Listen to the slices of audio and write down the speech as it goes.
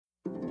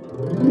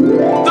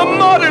The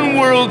modern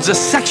world's a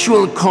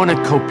sexual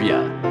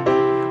cornucopia.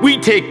 We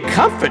take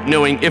comfort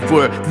knowing if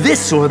we're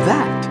this or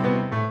that.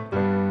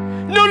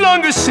 No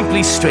longer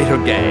simply straight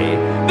or gay.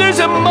 There's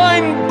a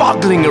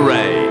mind-boggling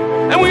array.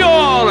 And we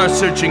all are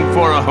searching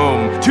for a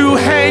home to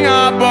hang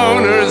our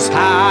boner's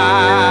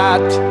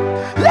hat.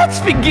 Let's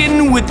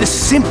begin with the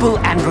simple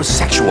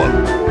androsexual.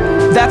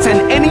 That's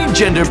an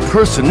any-gender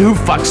person who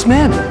fucks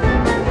men.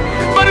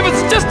 But if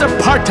it's just a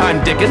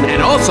part-time dickin'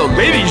 and also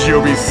ladies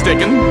you'll be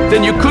stickin',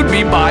 then you could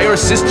be bi or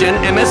cisgen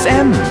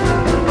MSM.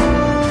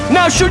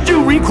 Now, should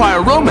you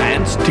require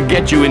romance to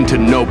get you into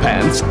no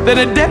pants, then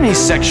a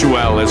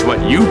demisexual is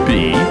what you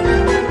be.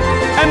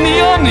 And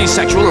the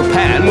omnisexual or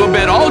pan will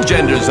bet all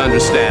genders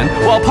understand,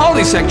 while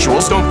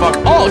polysexuals don't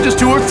fuck all, just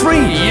 2 or 3.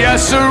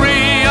 Yes,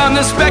 sirree, on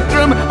the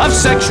spectrum of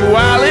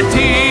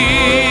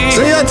sexuality.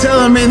 So you're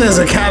telling me there's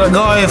a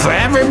category for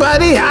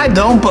everybody? I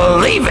don't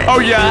believe it. Oh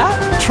yeah?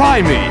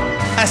 Try me.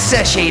 I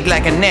sashayed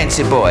like a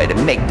Nancy boy to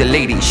make the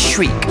ladies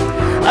shriek.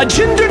 A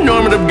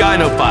gender-normative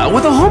gynophile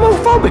with a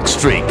homophobic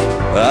streak.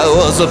 I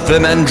was a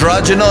femme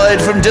androgynoid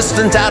from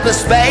distant outer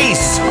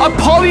space. A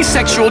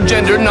polysexual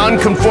gender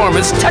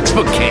nonconformist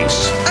textbook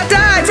case. I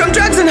died from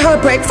drugs and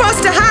heartbreak,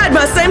 forced to hide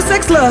my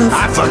same-sex love.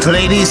 I fucked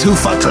ladies who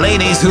fucked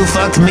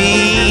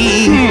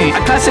me.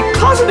 A classic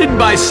closeted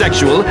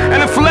bisexual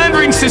and a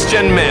philandering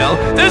cisgen male.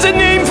 There's a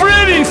name for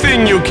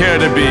anything you care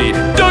to be.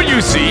 Don't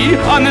you see?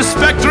 On the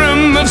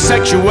spectrum of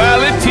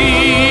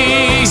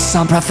sexuality.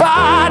 Some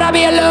prefer to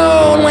be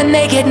alone when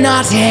they get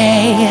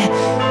naughty.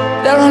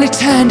 They're only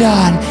turned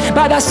on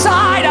by the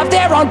sight of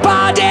their own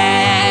body.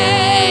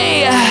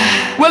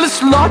 Well,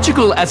 it's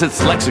logical as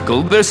it's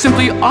lexical. They're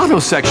simply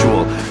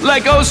autosexual,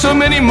 like oh so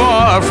many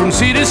more from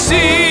sea to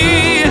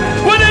sea.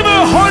 Whatever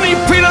horny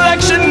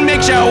predilection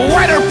makes you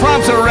wet or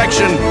prompts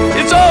erection,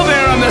 it's all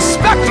there on the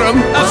spectrum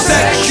of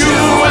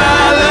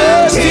sexuality.